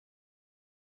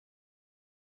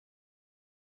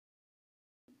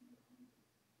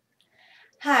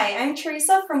Hi, I'm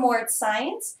Teresa from Ward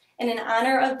Science, and in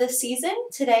honor of the season,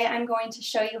 today I'm going to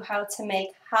show you how to make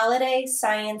holiday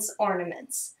science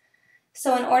ornaments.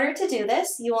 So in order to do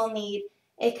this, you will need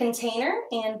a container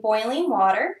and boiling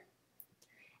water,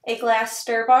 a glass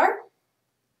stir bar,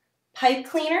 pipe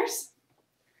cleaners,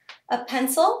 a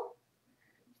pencil,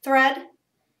 thread,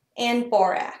 and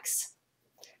borax.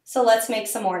 So let's make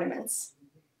some ornaments.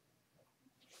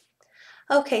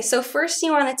 Okay, so first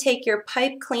you want to take your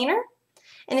pipe cleaner,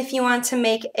 and if you want to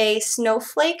make a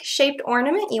snowflake shaped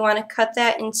ornament, you want to cut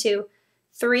that into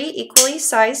 3 equally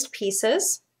sized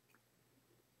pieces.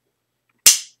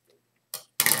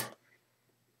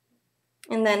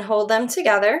 And then hold them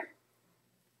together.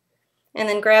 And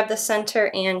then grab the center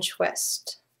and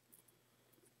twist.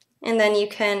 And then you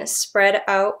can spread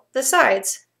out the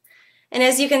sides. And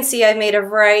as you can see, I've made a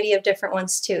variety of different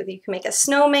ones too. You can make a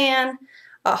snowman,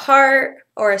 a heart,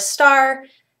 or a star.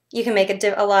 You can make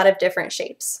a lot of different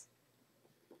shapes.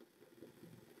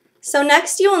 So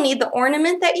next you will need the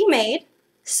ornament that you made,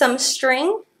 some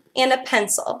string, and a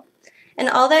pencil. And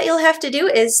all that you'll have to do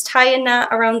is tie a knot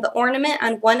around the ornament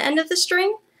on one end of the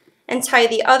string and tie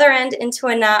the other end into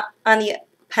a knot on the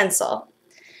pencil.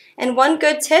 And one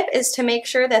good tip is to make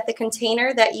sure that the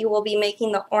container that you will be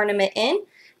making the ornament in,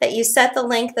 that you set the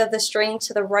length of the string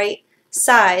to the right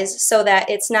size so that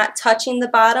it's not touching the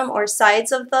bottom or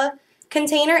sides of the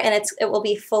container and it will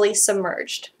be fully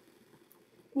submerged.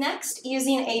 Next,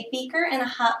 using a beaker and a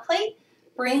hot plate,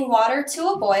 bring water to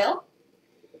a boil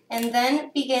and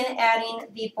then begin adding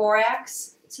the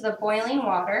borax to the boiling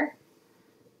water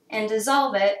and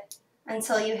dissolve it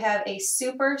until you have a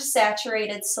super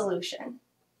saturated solution.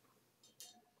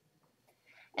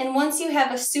 And once you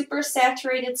have a super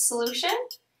saturated solution,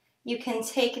 you can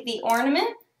take the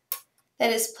ornament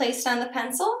that is placed on the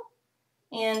pencil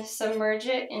and submerge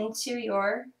it into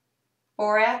your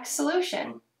borax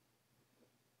solution.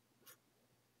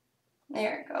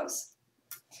 There it goes.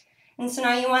 And so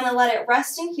now you want to let it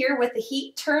rest in here with the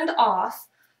heat turned off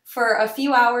for a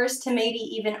few hours to maybe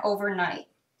even overnight.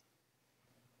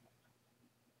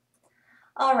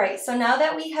 Alright, so now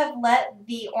that we have let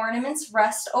the ornaments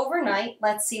rest overnight,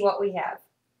 let's see what we have.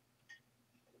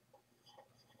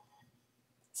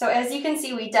 So as you can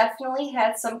see, we definitely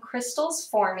had some crystals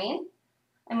forming.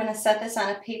 I'm going to set this on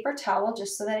a paper towel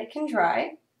just so that it can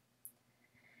dry.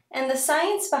 And the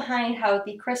science behind how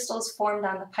the crystals formed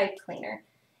on the pipe cleaner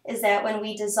is that when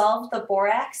we dissolved the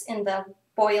borax in the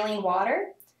boiling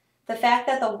water, the fact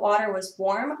that the water was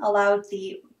warm allowed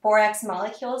the borax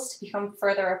molecules to become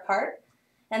further apart,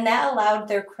 and that allowed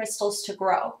their crystals to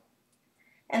grow.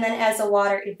 And then as the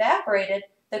water evaporated,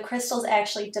 the crystals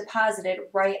actually deposited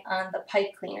right on the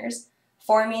pipe cleaners,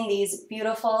 forming these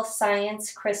beautiful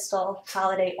science crystal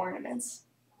holiday ornaments.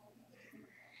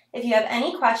 If you have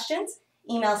any questions,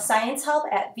 email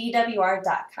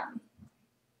sciencehelp@vwr.com.